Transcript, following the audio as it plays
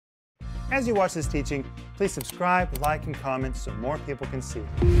As you watch this teaching, please subscribe, like, and comment so more people can see.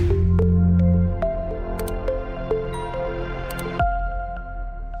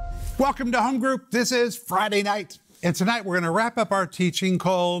 Welcome to Home Group. This is Friday night. And tonight we're going to wrap up our teaching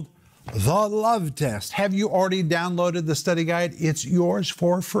called The Love Test. Have you already downloaded the study guide? It's yours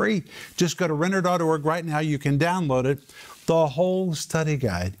for free. Just go to renner.org right now. You can download it. The whole study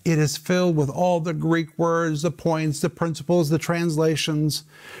guide. It is filled with all the Greek words, the points, the principles, the translations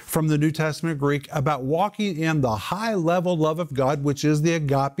from the New Testament Greek about walking in the high-level love of God, which is the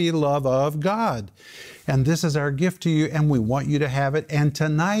agape love of God. And this is our gift to you, and we want you to have it. And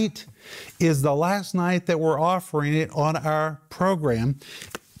tonight is the last night that we're offering it on our program.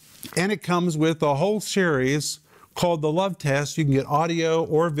 And it comes with the whole series called The Love Test. You can get audio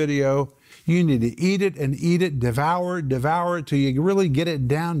or video. You need to eat it, devour it till you really get it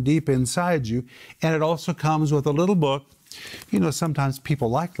down deep inside you. And it also comes with a little book. You know, sometimes people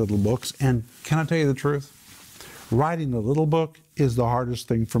like little books. And can I tell you the truth? Writing a little book is the hardest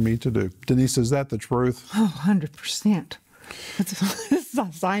thing for me to do. Denise, is that the truth? Oh, 100%. It's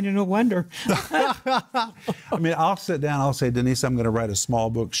a sign and a wonder. I mean, I'll sit down, I'll say, Denise, I'm going to write a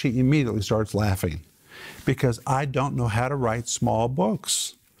small book. She immediately starts laughing because I don't know how to write small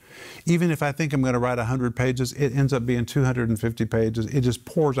books. Even if I think I'm going to write 100 pages, it ends up being 250 pages. It just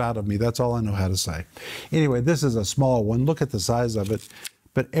pours out of me. That's all I know how to say. Anyway, this is a small one. Look at the size of it.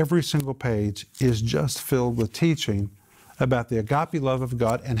 But every single page is just filled with teaching about the agape love of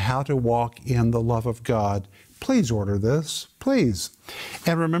God and how to walk in the love of God. Please order this, please.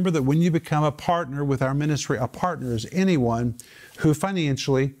 And remember that when you become a partner with our ministry, a partner is anyone who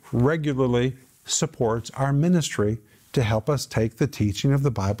financially, regularly supports our ministry to help us take the teaching of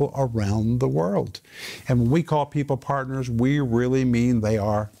the Bible around the world. And when we call people partners, we really mean they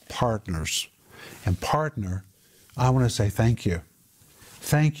are partners. And partner, I want to say thank you.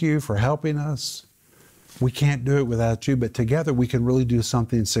 Thank you for helping us. We can't do it without you, but together we can really do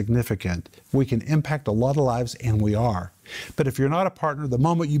something significant. We can impact a lot of lives, and we are. But if you're not a partner, the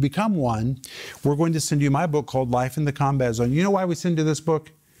moment you become one, we're going to send you my book called Life in the Combat Zone. You know why we send you this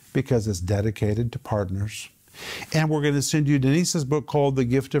book? Because it's dedicated to partners. And we're going to send you Denise's book called The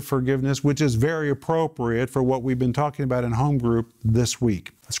Gift of Forgiveness, which is very appropriate for what we've been talking about in Home Group this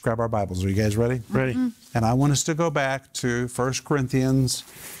week. Let's grab our Bibles. Are you guys ready? Ready. And I want us to go back to 1 Corinthians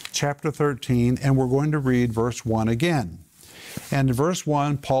chapter 13, and we're going to read verse 1 again. And in verse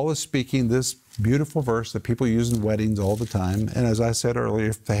 1, Paul is speaking this beautiful verse that people use in weddings all the time. And as I said earlier,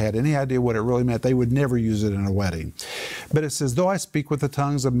 if they had any idea what it really meant, they would never use it in a wedding. But it says, though I speak with the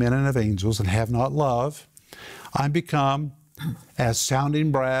tongues of men and of angels and have not love, I become as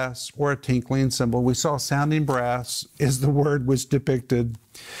sounding brass or a tinkling cymbal. We saw sounding brass is the word which depicted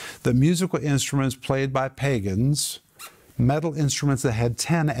the musical instruments played by pagans, metal instruments that had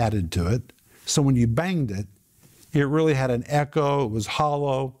 10 added to it. So when you banged it, it really had an echo, it was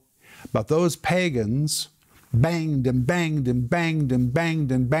hollow. But those pagans banged and banged and banged and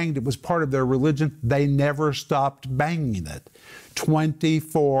banged and banged. It was part of their religion. They never stopped banging it.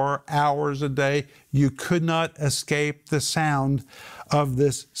 24 hours a day, you could not escape the sound of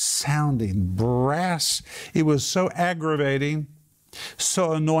this sounding brass. It was so aggravating,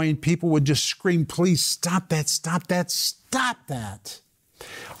 so annoying. People would just scream, please stop that, stop that, stop that.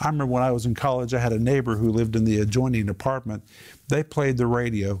 I remember when I was in college, I had a neighbor who lived in the adjoining apartment. They played the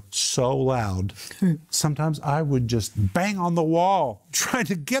radio so loud. Sometimes I would just bang on the wall, trying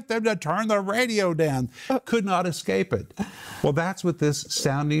to get them to turn the radio down. Could not escape it. Well, that's what this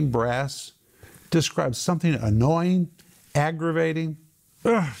sounding brass describes. Something annoying, aggravating.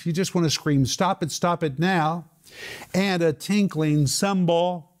 Ugh, you just want to scream, stop it now. And a tinkling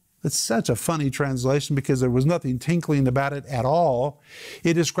cymbal. It's such a funny translation because there was nothing tinkling about it at all.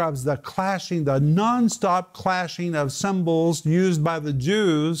 It describes the clashing, the nonstop clashing of cymbals used by the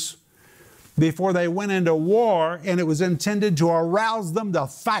Jews before they went into war, and it was intended to arouse them to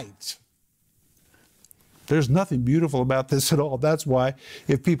fight. There's nothing beautiful about this at all. That's why,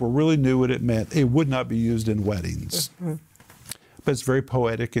 if people really knew what it meant, it would not be used in weddings. But it's very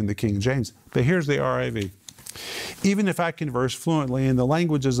poetic in the King James. But here's the RIV. Even if I converse fluently in the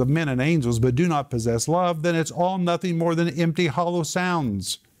languages of men and angels, but do not possess love, then it's all nothing more than empty, hollow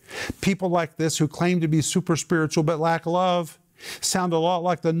sounds. People like this who claim to be super spiritual but lack love sound a lot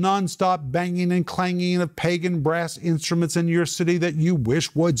like the nonstop banging and clanging of pagan brass instruments in your city that you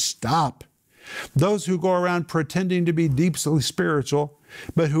wish would stop. Those who go around pretending to be deeply spiritual,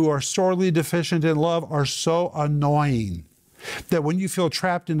 but who are sorely deficient in love, are so annoying. That when you feel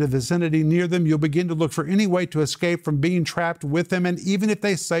trapped in the vicinity near them, you'll begin to look for any way to escape from being trapped with them. And even if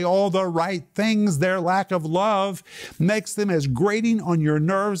they say all the right things, their lack of love makes them as grating on your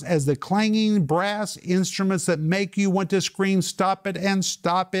nerves as the clanging brass instruments that make you want to scream, "Stop it and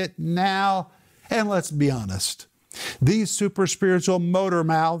stop it now." And let's be honest, these super spiritual motor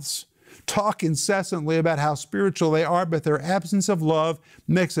mouths talk incessantly about how spiritual they are, but their absence of love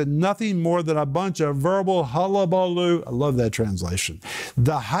makes it nothing more than a bunch of verbal hullabaloo. I love that translation.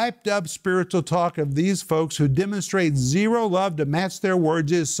 The hyped up spiritual talk of these folks who demonstrate zero love to match their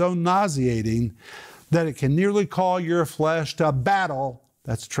words is so nauseating that it can nearly call your flesh to battle.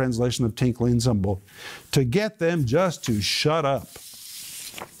 That's a translation of tinkling cymbal. To get them just to shut up.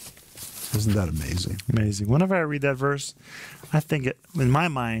 Isn't that amazing? Amazing. Whenever I read that verse, I think in my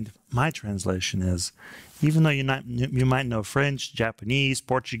mind, my translation is, even though you might know French, Japanese,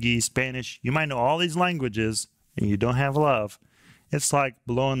 Portuguese, Spanish, you might know all these languages, and you don't have love, it's like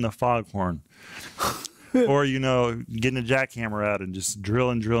blowing the foghorn. Or, getting a jackhammer out and just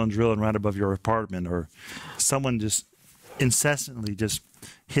drilling right above your apartment, or someone just incessantly just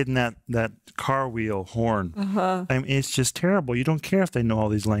hitting that car wheel horn. I mean, it's just terrible. You don't care if they know all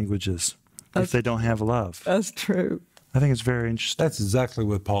these languages if they don't have love. That's true. I think it's very interesting. That's exactly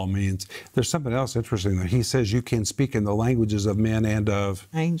what Paul means. There's something else interesting there. He says you can speak in the languages of men and of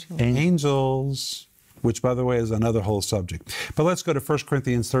angels, which, by the way, is another whole subject. But let's go to 1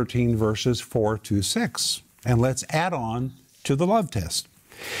 Corinthians 13, verses 4 to 6, and let's add on to the love test.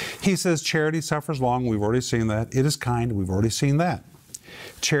 He says, charity suffers long. We've already seen that. It is kind. We've already seen that.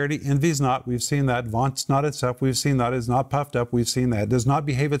 Charity envies not, we've seen that. Vaunts not itself, we've seen that. Is not puffed up, we've seen that. Does not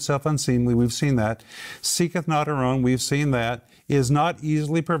behave itself unseemly, we've seen that. Seeketh not her own, we've seen that. Is not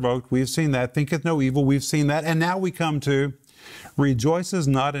easily provoked, we've seen that. Thinketh no evil, we've seen that. And now we come to rejoices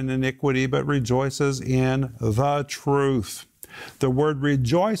not in iniquity, but rejoices in the truth. The word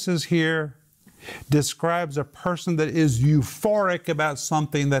rejoices here describes a person that is euphoric about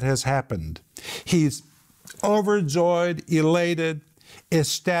something that has happened. He's overjoyed, elated,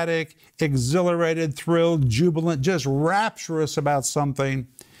 ecstatic, exhilarated, thrilled, jubilant, just rapturous about something.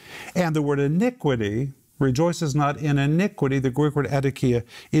 And the word iniquity rejoices not in iniquity, the Greek word adikia.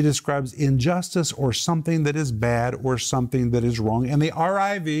 It describes injustice or something that is bad or something that is wrong. And the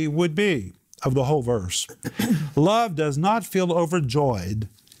RIV would be of the whole verse. Love does not feel overjoyed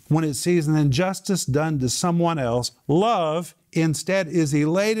when it sees an injustice done to someone else. Love instead is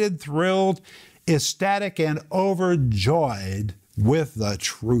elated, thrilled, ecstatic, and overjoyed with the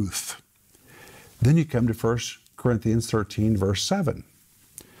truth. Then you come to 1 Corinthians 13, verse 7.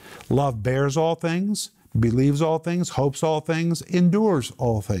 Love bears all things, believes all things, hopes all things, endures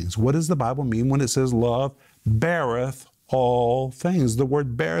all things. What does the Bible mean when it says love beareth all things? The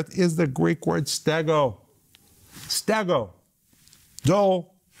word beareth is the Greek word stego. Stego.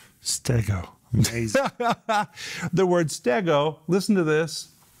 Dol. Stego. Amazing. The word stego, listen to this.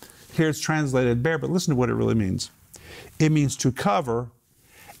 Here it's translated bear, but listen to what it really means. It means to cover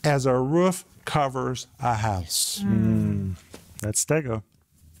as a roof covers a house. That's stego.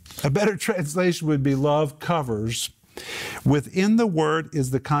 A better translation would be love covers. Within the word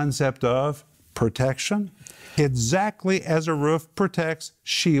is the concept of protection, exactly as a roof protects,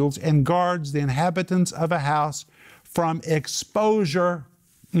 shields, and guards the inhabitants of a house from exposure.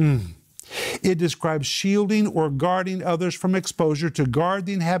 It describes shielding or guarding others from exposure, to guard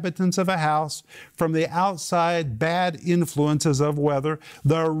the inhabitants of a house from the outside bad influences of weather.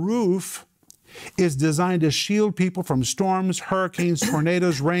 The roof is designed to shield people from storms, hurricanes,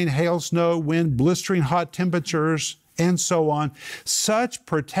 tornadoes, rain, hail, snow, wind, blistering hot temperatures, and so on. Such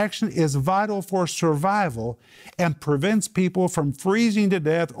protection is vital for survival and prevents people from freezing to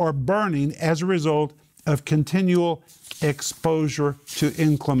death or burning as a result of continual exposure to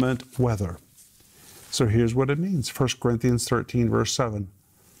inclement weather. So here's what it means. 1 Corinthians 13, verse 7.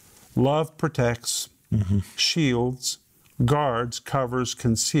 Love protects, shields, guards, covers,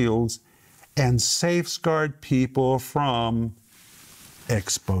 conceals, and safeguard people from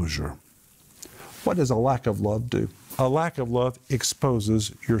exposure. What does a lack of love do? A lack of love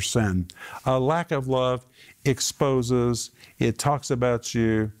exposes your sin. A lack of love exposes, it talks about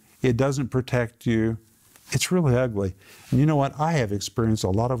you, it doesn't protect you. It's really ugly. And you know what? I have experienced a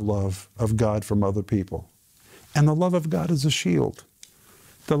lot of love of God from other people. And the love of God is a shield.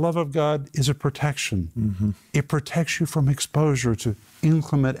 The love of God is a protection. It protects you from exposure to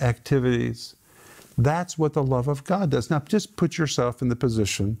inclement activities. That's what the love of God does. Now, just put yourself in the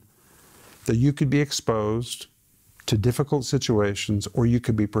position that you could be exposed to difficult situations or you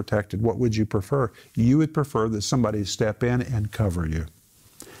could be protected. What would you prefer? You would prefer that somebody step in and cover you.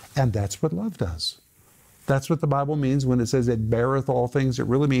 And that's what love does. That's what the Bible means when it says it beareth all things. It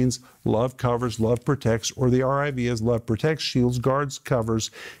really means love covers, love protects, or the RIV is love protects, shields, guards,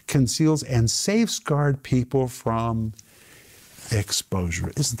 covers, conceals, and safeguard people from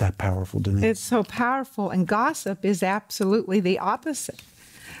exposure. Isn't that powerful, Denise? It's so powerful. And gossip is absolutely the opposite.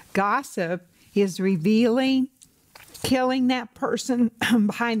 Gossip is revealing, killing that person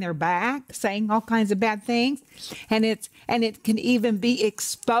behind their back, saying all kinds of bad things, and it can even be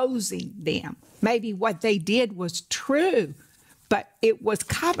exposing them. Maybe what they did was true, but it was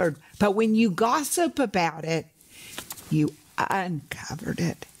covered. But when you gossip about it, you uncovered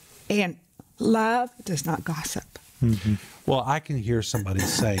it. And love does not gossip. Mm-hmm. Well, I can hear somebody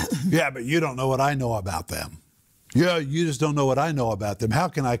say, yeah, but you don't know what I know about them. Yeah, you just don't know what I know about them. How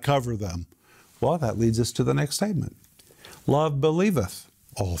can I cover them? Well, that leads us to the next statement. Love believeth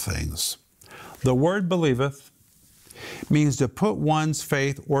all things. The word believeth means to put one's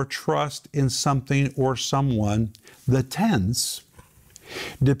faith or trust in something or someone. The tense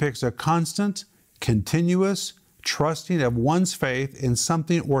depicts a constant, continuous trusting of one's faith in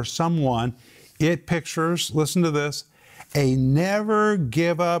something or someone. It pictures, listen to this, a never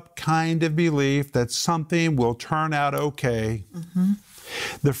give up kind of belief that something will turn out okay. Mm-hmm.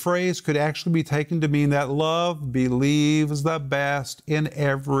 The phrase could actually be taken to mean that love believes the best in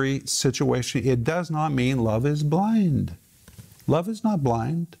every situation. It does not mean love is blind. Love is not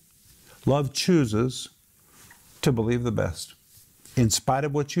blind. Love chooses to believe the best. In spite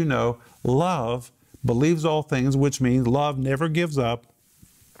of what you know, love believes all things, which means love never gives up.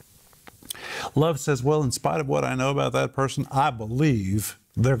 Love says, well, in spite of what I know about that person, I believe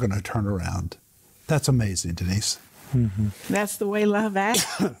they're going to turn around. That's amazing, Denise. Mm-hmm. That's the way love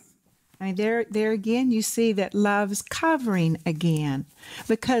acts. I mean, there again, you see that love's covering again.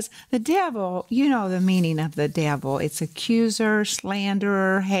 Because the devil, you know the meaning of the devil. It's accuser,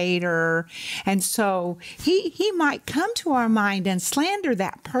 slanderer, hater. And so he might come to our mind and slander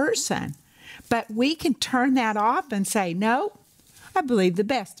that person. But we can turn that off and say, no, I believe the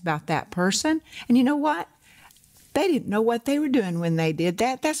best about that person. And you know what? They didn't know what they were doing when they did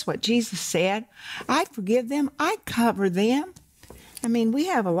that. That's what Jesus said. I forgive them. I cover them. I mean, we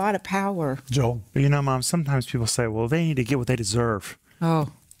have a lot of power. Joel? You know, Mom, sometimes people say, well, they need to get what they deserve.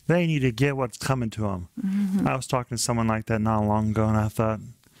 Oh. They need to get what's coming to them. Mm-hmm. I was talking to someone like that not long ago, and I thought,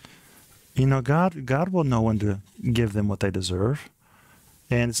 you know, God will know when to give them what they deserve.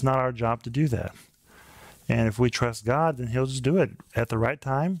 And it's not our job to do that. And if we trust God, then He'll just do it at the right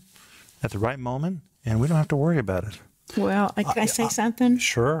time, at the right moment, and we don't have to worry about it. Well, can I say something?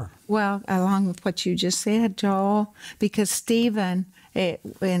 Sure. Well, along with what you just said, Joel, because Stephen,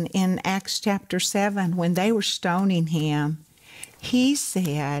 in Acts chapter 7, when they were stoning him, he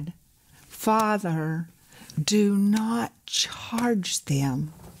said, Father, do not charge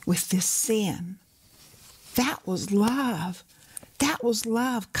them with this sin. That was love. That was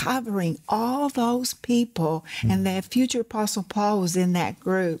love covering all those people. And the future Apostle Paul was in that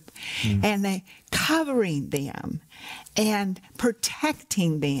group. And they covering them and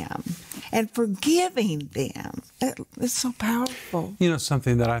protecting them and forgiving them. It's so powerful. You know,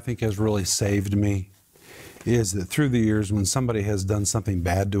 something that I think has really saved me is that through the years when somebody has done something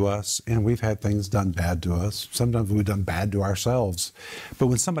bad to us, and we've had things done bad to us, sometimes we've done bad to ourselves, but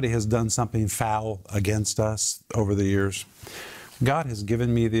when somebody has done something foul against us over the years, God has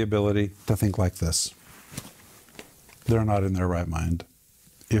given me the ability to think like this. They're not in their right mind.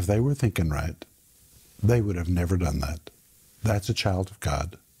 If they were thinking right, they would have never done that. That's a child of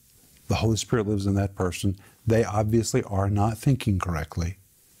God. The Holy Spirit lives in that person. They obviously are not thinking correctly.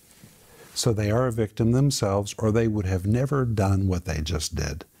 So they are a victim themselves, or they would have never done what they just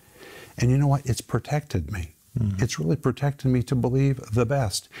did. And you know what? It's protected me. Mm-hmm. It's really protected me to believe the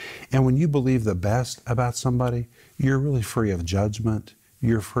best. And when you believe the best about somebody, you're really free of judgment.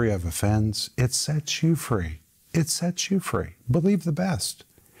 You're free of offense. It sets you free. It sets you free. Believe the best.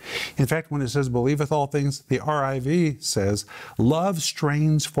 In fact, when it says believeth all things, the RIV says, love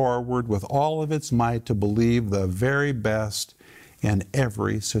strains forward with all of its might to believe the very best in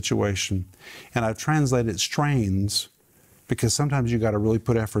every situation. And I've translated strains because sometimes you got to really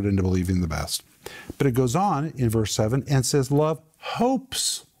put effort into believing the best. But it goes on in verse 7 and says, love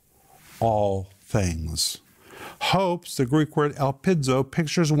hopes all things. Hopes, the Greek word elpidzo,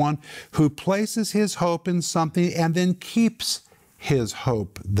 pictures one who places his hope in something and then keeps his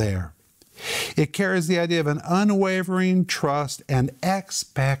hope there. It carries the idea of an unwavering trust and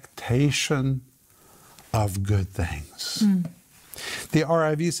expectation of good things. The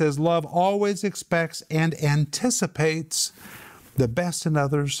RIV says, love always expects and anticipates the best in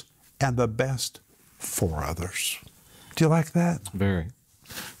others and the best for others. Do you like that? Very.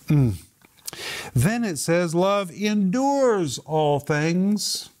 Then it says love endures all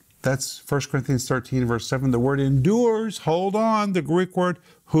things. That's 1 Corinthians 13, verse 7. The word endures, hold on, the Greek word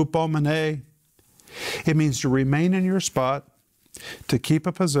hupomene. It means to remain in your spot, to keep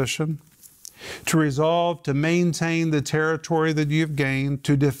a position, to resolve to maintain the territory that you've gained,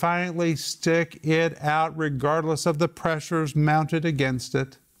 to defiantly stick it out regardless of the pressures mounted against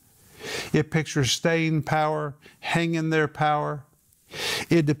it. It pictures staying power, hanging their power.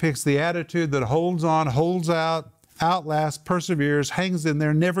 It depicts the attitude that holds on, holds out, outlasts, perseveres, hangs in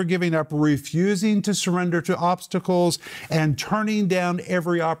there, never giving up, refusing to surrender to obstacles, and turning down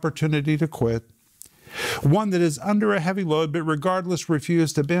every opportunity to quit. One that is under a heavy load, but regardless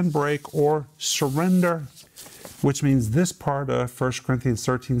refuse to bend, break, or surrender, which means this part of 1 Corinthians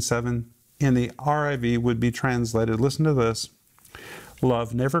 13:7 in the RIV would be translated, listen to this,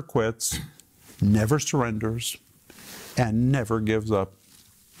 love never quits, never surrenders, and never gives up.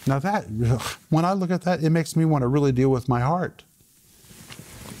 Now that, when I look at that, it makes me want to really deal with my heart.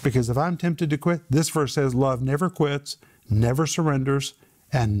 Because if I'm tempted to quit, this verse says love never quits, never surrenders,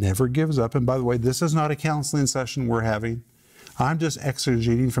 and never gives up. And by the way, this is not a counseling session we're having. I'm just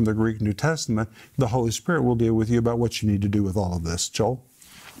exegeting from the Greek New Testament. The Holy Spirit will deal with you about what you need to do with all of this. Joel?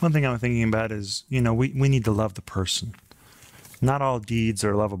 One thing I'm thinking about is, we need to love the person. Not all deeds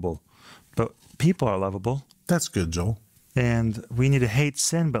are lovable, but people are lovable. That's good, Joel. And we need to hate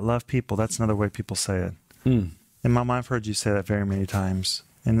sin, but love people. That's another way people say it. And Mom, I've heard you say that very many times.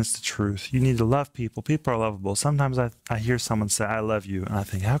 And it's the truth. You need to love people. People are lovable. Sometimes I hear someone say, I love you. And I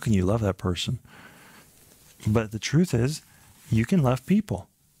think, how can you love that person? But the truth is, you can love people.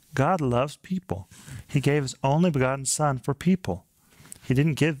 God loves people. He gave his only begotten Son for people. He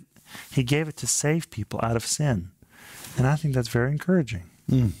gave it to save people out of sin. And I think that's very encouraging.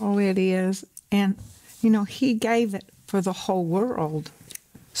 Oh, it is. And, he gave it for the whole world.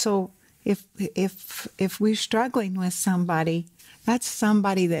 So if we're struggling with somebody, that's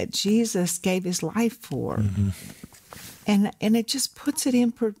somebody that Jesus gave his life for. And it just puts it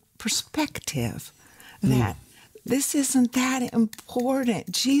in perspective that this isn't that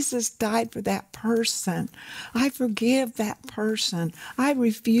important. Jesus died for that person. I forgive that person. I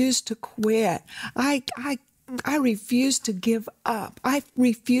refuse to quit. I refuse to give up. I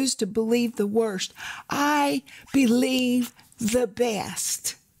refuse to believe the worst. I believe the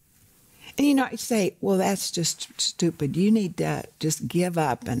best. And I say, well, that's just stupid. You need to just give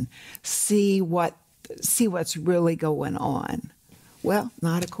up and see what's really going on. Well,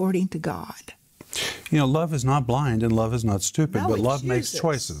 not according to God. Love is not blind and love is not stupid, but love makes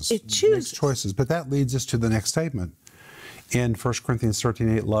choices. It chooses. Makes choices. But that leads us to the next statement. In 1 Corinthians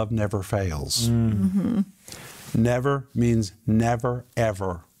 13:8, love never fails. Never means never,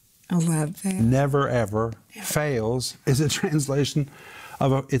 ever. I love that. Never, ever. Fails is a translation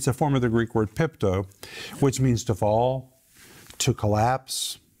of it's a form of the Greek word pipto, which means to fall, to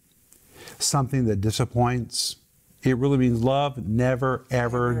collapse, something that disappoints. It really means love never,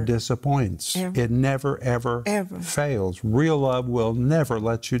 ever disappoints. It never, ever fails. Real love will never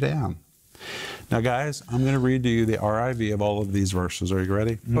let you down. Now, guys, I'm going to read to you the RIV of all of these verses. Are you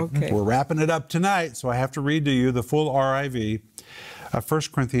ready? Okay. We're wrapping it up tonight, so I have to read to you the full RIV of 1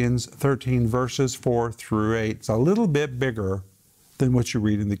 Corinthians 13, verses 4 through 8. It's a little bit bigger than what you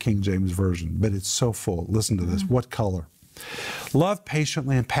read in the King James Version, but it's so full. Listen to this. What color? Love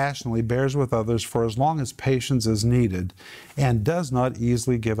patiently and passionately bears with others for as long as patience is needed and does not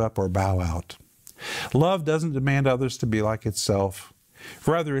easily give up or bow out. Love doesn't demand others to be like itself.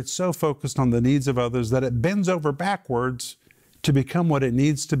 Rather, it's so focused on the needs of others that it bends over backwards to become what it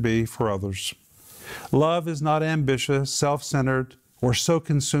needs to be for others. Love is not ambitious, self-centered, or so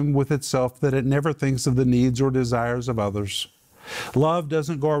consumed with itself that it never thinks of the needs or desires of others. Love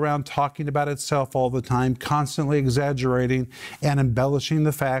doesn't go around talking about itself all the time, constantly exaggerating and embellishing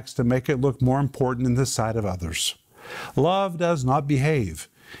the facts to make it look more important in the sight of others. Love does not behave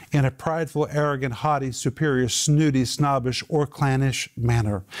in a prideful, arrogant, haughty, superior, snooty, snobbish, or clannish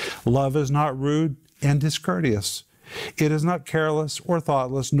manner. Love is not rude and discourteous. It is not careless or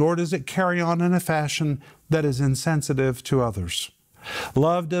thoughtless, nor does it carry on in a fashion that is insensitive to others.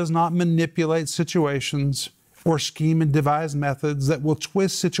 Love does not manipulate situations or scheme and devise methods that will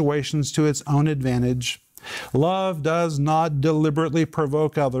twist situations to its own advantage. Love does not deliberately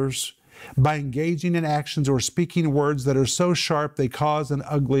provoke others by engaging in actions or speaking words that are so sharp they cause an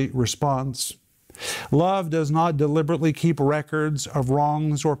ugly response. Love does not deliberately keep records of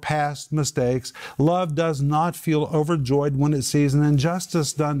wrongs or past mistakes. Love does not feel overjoyed when it sees an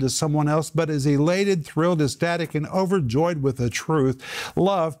injustice done to someone else, but is elated, thrilled, ecstatic, and overjoyed with the truth.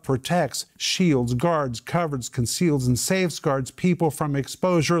 Love protects, shields, guards, covers, conceals, and safeguards people from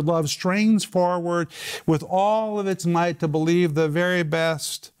exposure. Love strains forward with all of its might to believe the very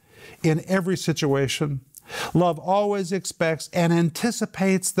best in every situation. Love always expects and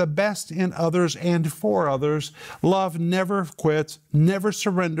anticipates the best in others and for others. Love never quits, never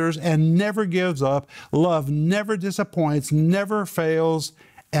surrenders, and never gives up. Love never disappoints, never fails,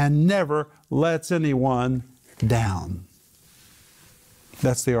 and never lets anyone down.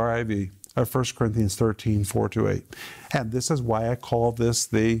 That's the RIV of 1 Corinthians 13, 4-8. And this is why I call this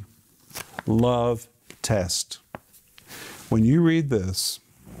the love test. When you read this,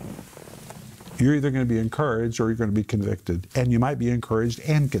 you're either going to be encouraged or you're going to be convicted. And you might be encouraged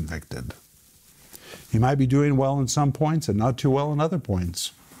and convicted. You might be doing well in some points and not too well in other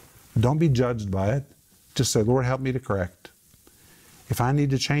points. Don't be judged by it. Just say, Lord, help me to correct. If I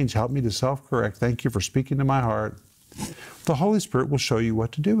need to change, help me to self-correct. Thank you for speaking to my heart. The Holy Spirit will show you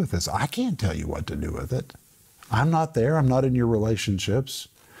what to do with this. I can't tell you what to do with it. I'm not there. I'm not in your relationships.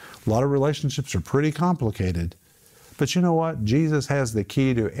 A lot of relationships are pretty complicated. But you know what? Jesus has the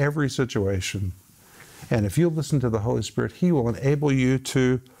key to every situation. And if you listen to the Holy Spirit, He will enable you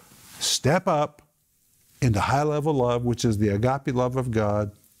to step up into high-level love, which is the agape love of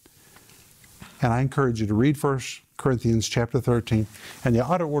God. And I encourage you to read 1 Corinthians chapter 13. And you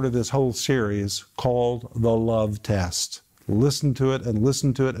ought to order this whole series called The Love Test. Listen to it and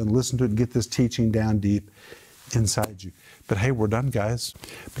listen to it and listen to it and get this teaching down deep inside you. But hey, we're done, guys.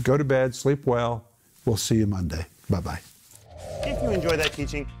 But go to bed, sleep well. We'll see you Monday. Bye-bye. If you enjoyed that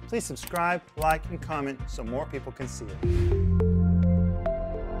teaching, please subscribe, like, and comment so more people can see it.